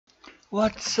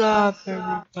What's up,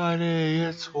 everybody?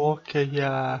 It's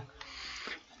W.A.L.K.E.R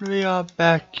here. We are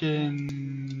back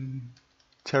in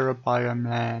Terra Biome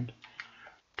Land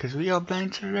because we are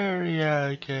playing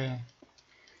Terraria again.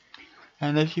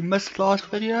 And if you missed the last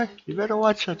video, you better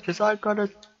watch it because I got a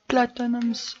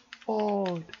platinum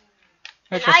sword.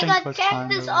 And Which I think got was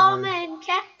cactus kinda armor weird. and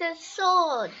cactus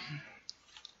sword.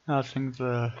 I think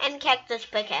And cactus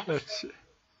pickaxe. let's see.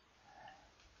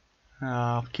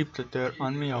 I'll keep the dirt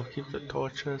on me. I'll keep the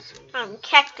torches. I'm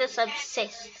cactus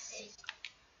obsessed.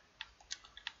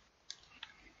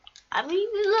 I mean,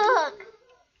 look.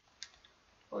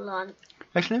 Hold on.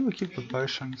 Actually, let me keep the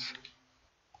potions.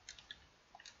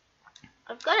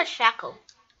 I've got a shackle.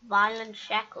 Violent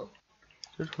shackle.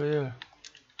 Good for you.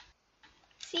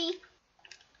 See?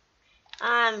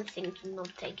 I'm thinking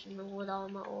of taking the wood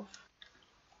armor off.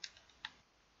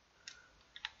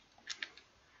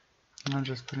 I'm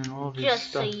just putting all these Just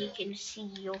stuff. so you can see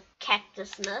your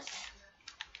cactusness.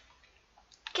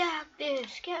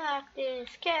 Cactus, cactus,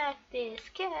 cactus,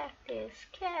 cactus,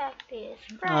 cactus.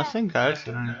 I think I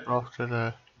accidentally crafted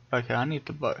a... Okay, I need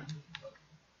the bow.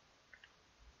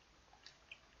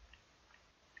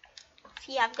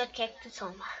 See, I've got cactus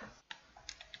armor.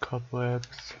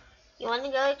 Cobwebs. You want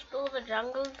to go explore the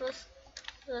jungle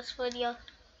this video?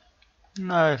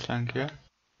 No, thank you.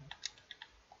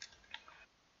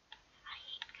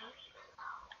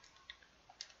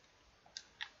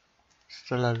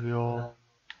 Still have your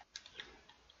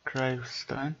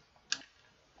gravestone.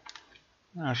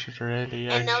 I should really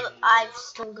And now I've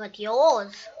still got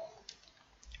yours.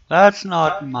 That's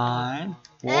not mine.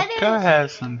 That Walker is.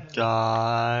 hasn't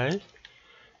died.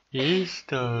 He's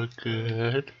still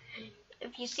good.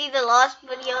 If you see the last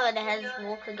video, it has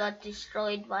Walker got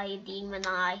destroyed by a demon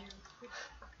eye.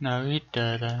 No, he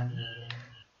didn't.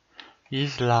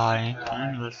 He's lying.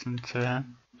 Don't listen to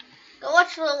him. Go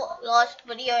watch the last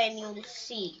video and you'll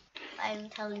see I'm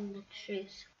telling the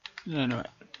truth. Anyway.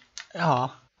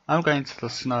 Oh, I'm going to the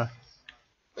snow.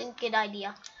 Good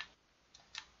idea.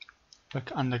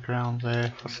 Look underground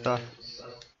there for stuff.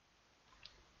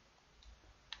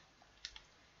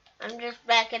 I'm just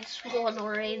back at spawn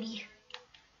already.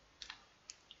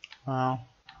 Wow.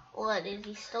 What, is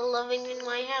he still living in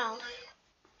my house?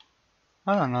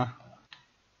 I don't know.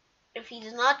 If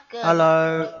he's not good.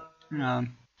 Hello.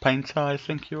 Painter, I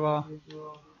think you are.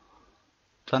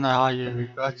 Don't know how you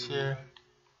got here.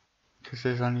 Because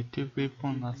there's only 2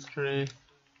 people, not 3.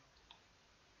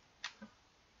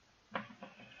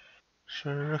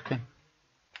 Shuriken.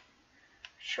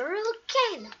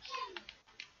 Shuriken.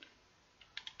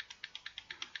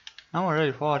 I'm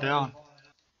already far down.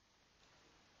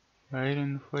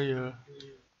 Waiting for you.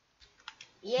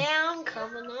 Yeah, I'm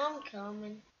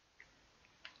coming.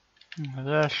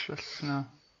 That's just snow.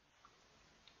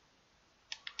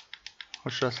 Or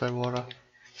should I say water?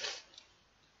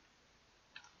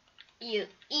 You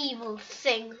evil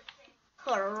thing.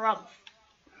 Harumph.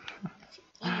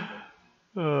 Evil.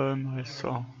 Oh, my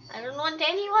soul. I don't want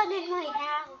anyone in my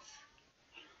house.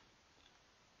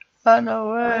 Run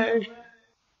away!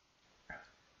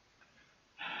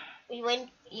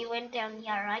 You went down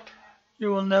here, right?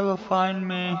 You will never find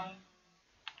me.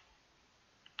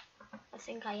 I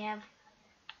think I have.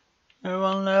 You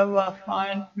will never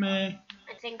find me.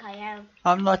 I think I have.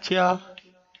 I'm not here.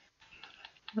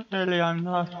 Really, I'm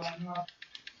not.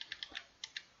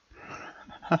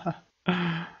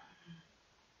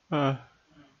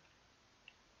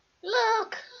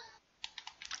 Look!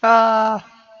 Ah!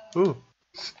 Ooh.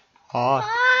 Hard.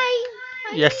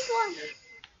 Fine! Yes.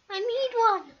 I need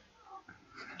one!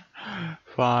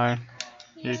 Fine.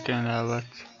 Yeah. You can have it.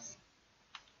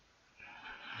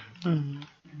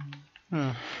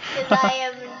 Because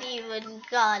I haven't even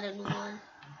gotten one.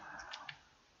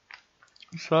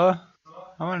 So,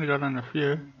 I've only gotten a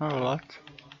few, not a lot.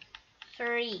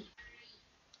 3.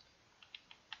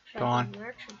 Go on.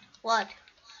 Merchant. What?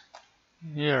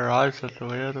 He arrives at the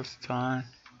weirdest time.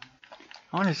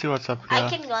 I want to see what's up here. I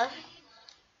can go.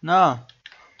 No.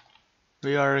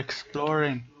 We are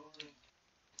exploring.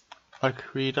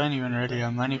 Like, we don't even really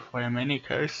have money for him in any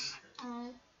case.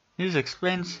 He's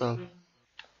expensive.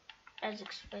 As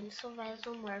expensive as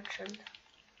a merchant.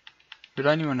 We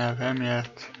don't even have him yet.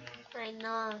 I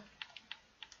know.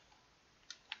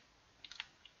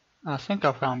 I think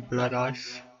I found blood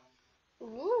ice.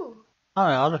 Ooh. Oh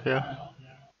yeah, out of here.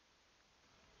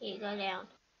 You go down.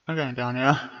 I'm going down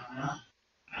here.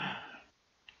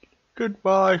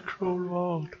 Goodbye, cruel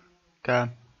world.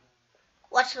 Damn.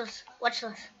 Watch this. Watch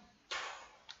this.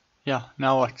 Yeah,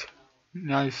 now what?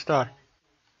 Now you start.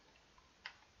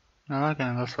 No, I'm not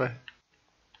going this way.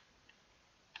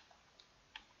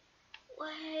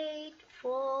 wait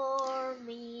for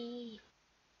me.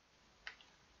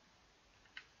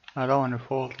 I don't want to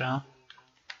fall down.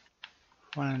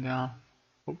 Falling down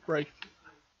will break.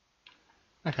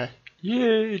 Okay.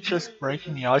 Yeah, it's just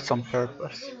breaking the ice on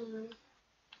purpose.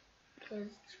 Cause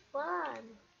it's fun.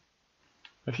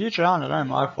 If you drown, it ain't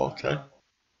my fault too.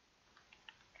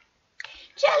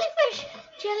 Jellyfish!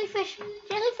 Jellyfish!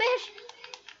 Jellyfish!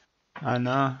 I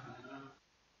know.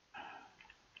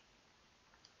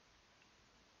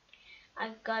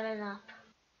 I've got it up.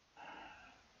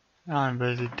 I'm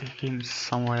busy digging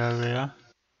somewhere over here.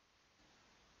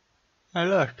 Hey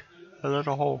look, a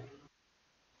little hole.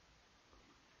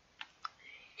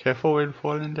 Careful when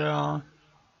falling down.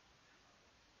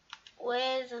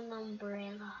 Where's an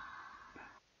umbrella?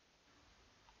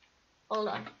 Hold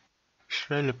on.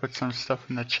 Should really put some stuff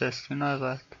in the chest, you know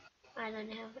that? I don't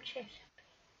have a chest.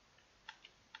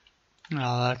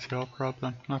 No, that's your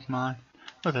problem, not mine.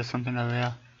 Oh, there's something over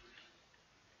here.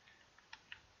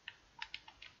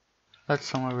 That's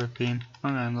somewhere we've been.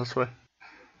 I'm going this way.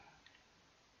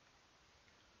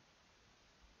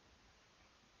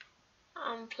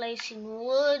 I'm placing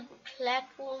wood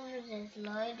platforms as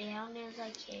low down as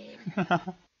I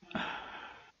can.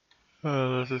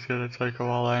 Oh, this is gonna take a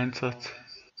while, ain't it?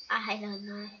 I don't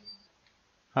know.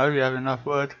 I hope you have enough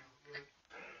wood.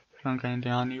 I'm going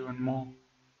down even more.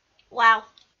 Wow.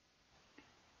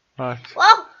 Right.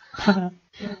 Whoa!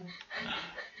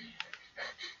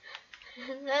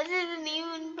 That isn't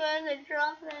even further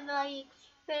drop than I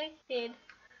expected.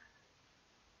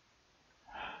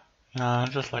 Yeah, I'm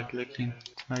just like looking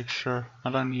to make sure.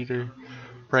 I don't need to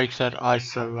break that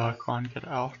ice so I can't get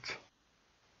out.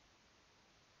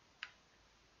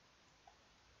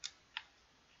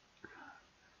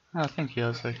 I think he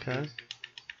was okay.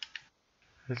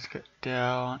 Let's get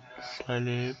down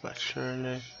slowly but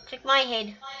surely. Check my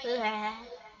head.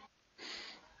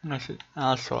 I see.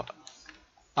 Also,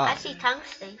 I see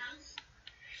tungsten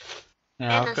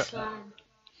yeah, and a slime.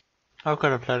 I've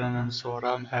got a platinum sword.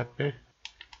 I'm happy.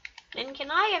 Then can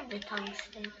I have the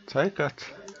tungsten? Take it.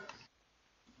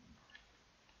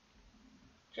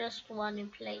 Just want to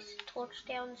place a torch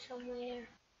down somewhere.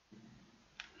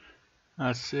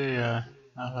 I see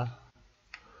another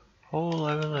hole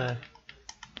over there.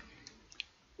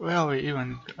 Where are we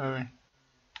even going?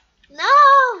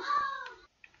 No!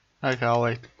 Okay, I'll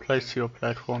wait. Place your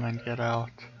platform and get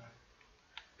out.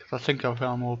 'Cause I think I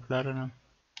found more platinum.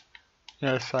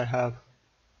 Yes, I have.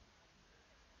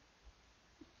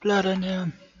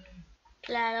 Platinum!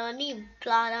 Platinum,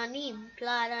 platinum,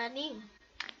 platinum.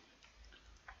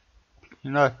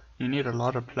 You know, you need a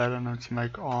lot of platinum to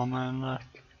make armor and that.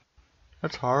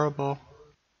 That's horrible.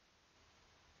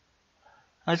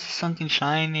 I see something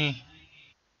shiny.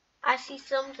 I see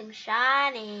something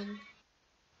shining.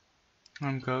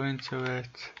 I'm going to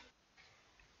it.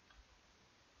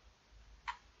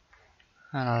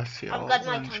 And I see I've all got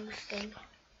my orange. tungsten.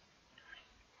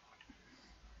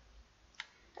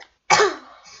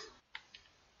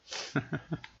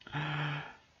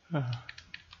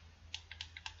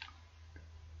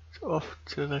 It's off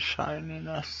to the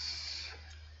shininess.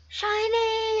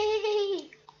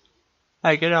 Shiny!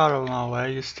 Hey, get out of my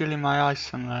way. You're stealing my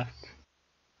ice and that.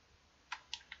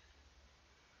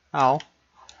 Ow.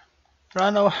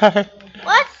 Run away.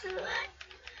 What?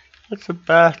 It's a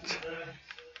bat.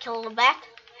 Kill the bat.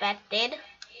 Bat dead.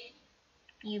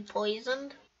 You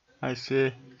poisoned. I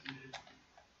see.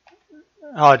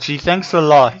 Oh, gee, thanks a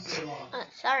lot.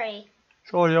 Sorry.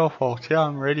 It's all your fault. Yeah,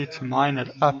 I'm ready to mine it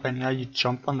up, and now you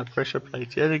jump on the pressure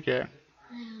plate yet again.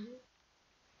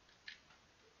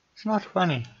 It's not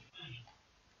funny.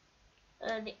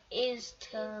 It is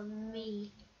to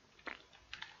me.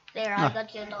 There, No, I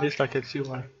got your at dog. least I can see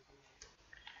one.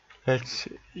 Let's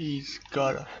see. He's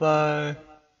got a foe,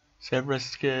 zebra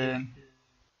skin,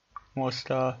 more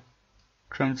stuff,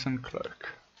 crimson cloak.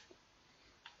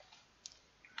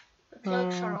 The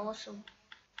cloaks are awesome.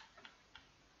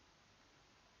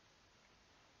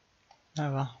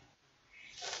 Oh well.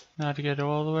 Now to get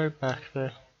all the way back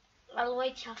there. I'll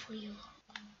wait here for you.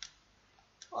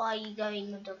 Or are you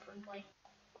going a different way?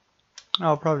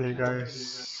 I'll probably go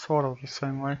sort of the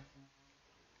same way.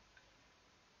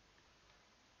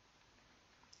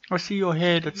 I see your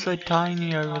head, it's so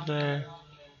tiny over there.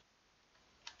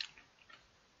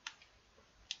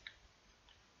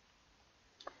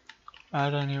 I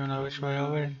don't even know which way I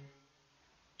went.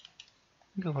 I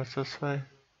think it was this way.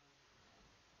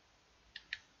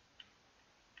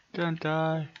 Don't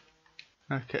die.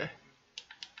 Okay.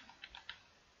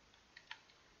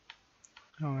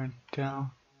 I went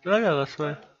down. Did I go this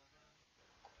way?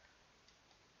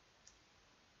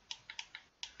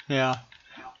 Yeah.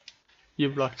 You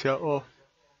blocked it off.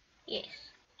 Yes.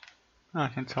 I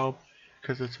can tell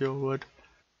because it's your wood.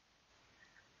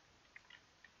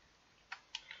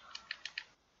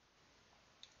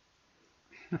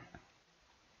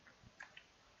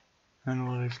 And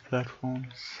all these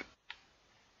platforms.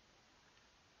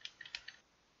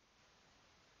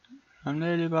 I'm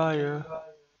nearly by you.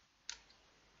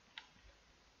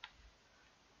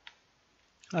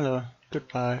 Hello,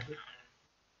 goodbye.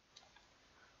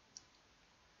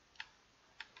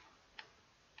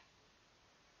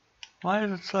 Why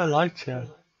is it so light here?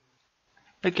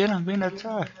 Again, I'm being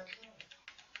attacked.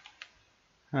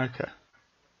 Okay.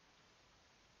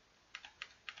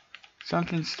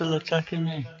 Something's still attacking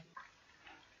me.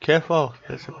 Careful,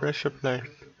 there's a pressure plate.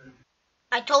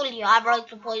 I told you, I broke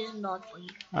the poison dart for you.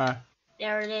 Oh,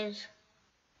 There it is.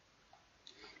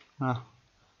 oh.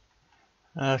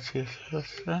 That's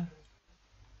useless then.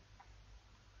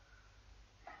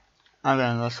 I'm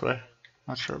going this way.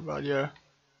 Not sure about you.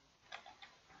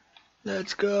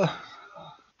 Let's go.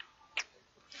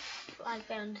 I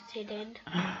found a dead end.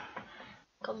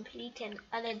 Complete and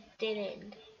utter dead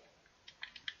end.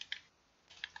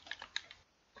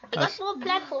 I got more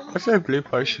platforms. What's that blue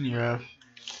potion you have?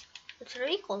 It's a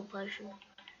recall potion.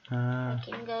 I I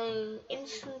can go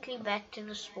instantly back to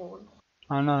the spawn.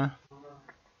 know.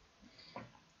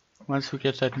 Once we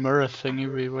get that mirror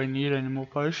thingy, we won't need any more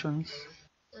potions.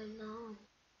 I know.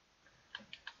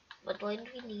 But won't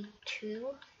we need 2?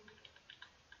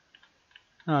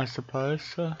 I suppose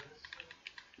so.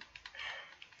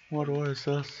 What was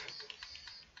this?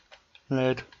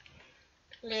 Lead.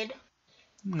 Lead.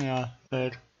 Yeah,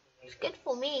 lead. It's good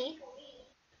for me.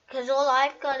 Because all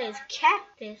I've got is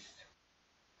cactus.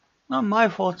 Not my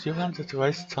fault you wanted to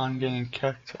waste time getting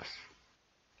cactus.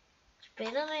 It's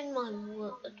better than my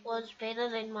wood. It was better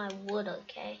than my wood,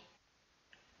 okay?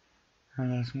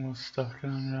 And there's more stuff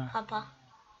down there. Papa.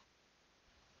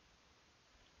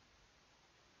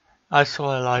 I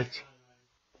saw a light.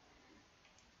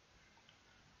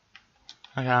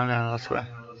 Okay, I'm going this way.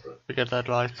 Forget that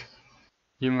light.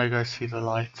 You may go see the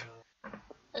light.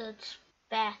 It's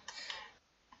bats.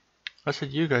 I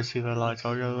said you go see the light,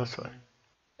 I'll go this way.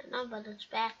 No, but it's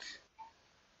bats.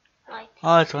 Right.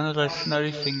 Oh, it's one of those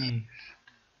snowy thingies.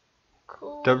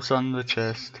 Cool. Dibs on the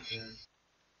chest.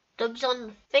 Dibs on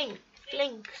the thing.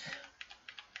 Flinks.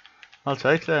 I'll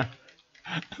take that.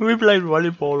 We played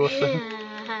volleyball with them.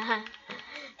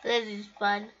 This is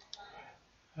fun.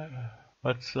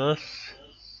 What's this?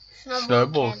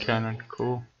 Snowball Cannon.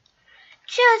 Cool.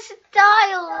 Just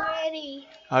die already.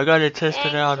 I gotta test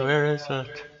it out. Where is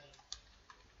it?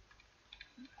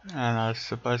 And I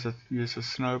suppose it uses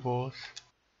snowballs.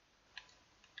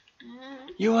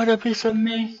 You want a piece of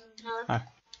me? No. Oh.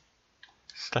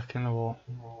 Stuck in the wall.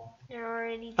 You're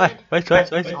already Hey, dead. wait.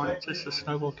 I want to test the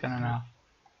snowball cannon now.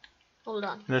 Hold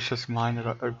on. Let's just mine it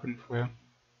open for him.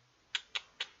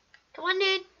 Come on,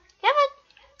 dude. Come on.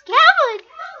 Come on.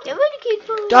 Come on,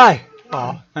 kid. Die!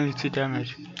 Oh, only 2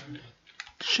 damage.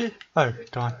 Shit. Oh,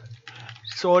 darn.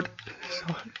 Sword.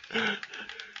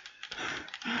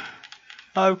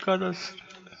 I've got a...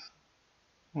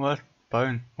 What?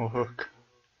 Bone or hook?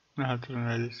 No, I didn't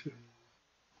really see.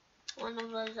 One of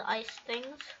those ice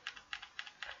things.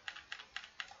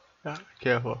 Yeah,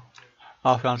 careful.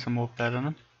 I found some more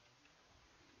platinum.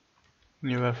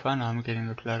 You have fun, I'm getting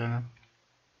the platinum.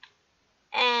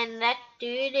 And that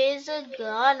dude is a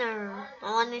gunner.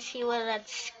 I want to see where that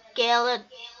skeleton.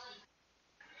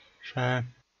 Shame.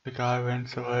 The guy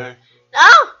went away. No!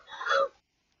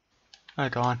 Oh,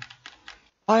 darn.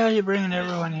 Why are you bringing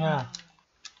everyone here?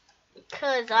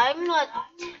 Because I'm not.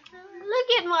 Look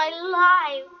at my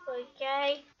life,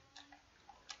 okay?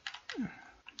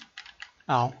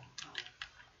 Ow.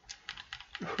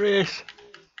 Freeze.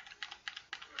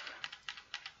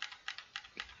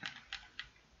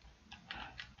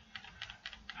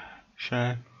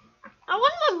 Shame. I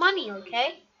want my money,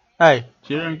 okay? Hey,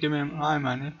 you don't give me my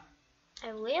money.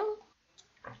 I will.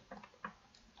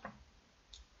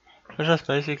 It's just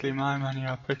basically my money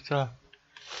I picked up.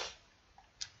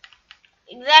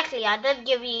 Exactly, I did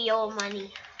give you your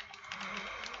money.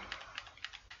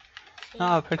 See, No,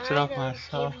 I picked it up don't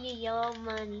myself. give you your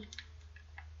money.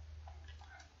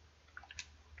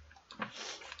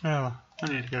 Yeah, I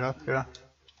need to get up here.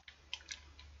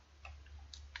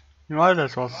 You might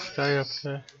as well stay up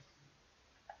there.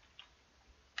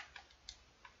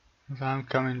 'Cause I'm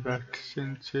coming back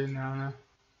soon now.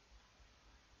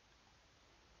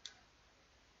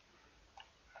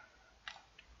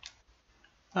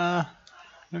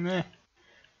 Let me.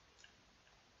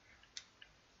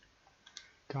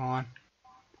 Come on.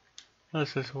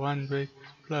 This is one big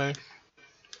place.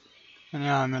 And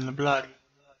now I'm in the blood.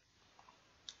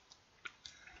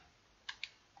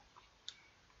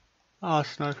 Ah,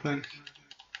 Snowflake.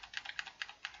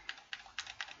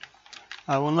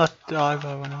 I will not die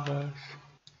by one of those.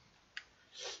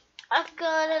 I've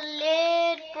got a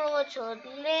lead broadsword,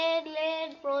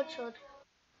 lead broadsword.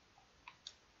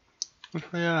 Good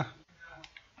for ya.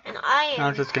 And I am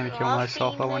I'm just gonna kill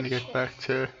myself. I crafting want the to get back chest.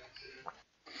 to.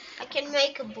 I can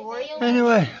make a boreal.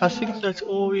 Anyway, I think that's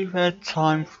all we've had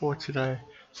time for today.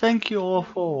 Thank you all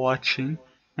for watching,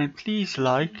 and please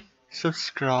like,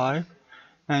 subscribe,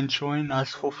 and join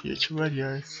us for future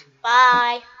videos.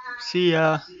 Bye. See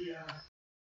ya!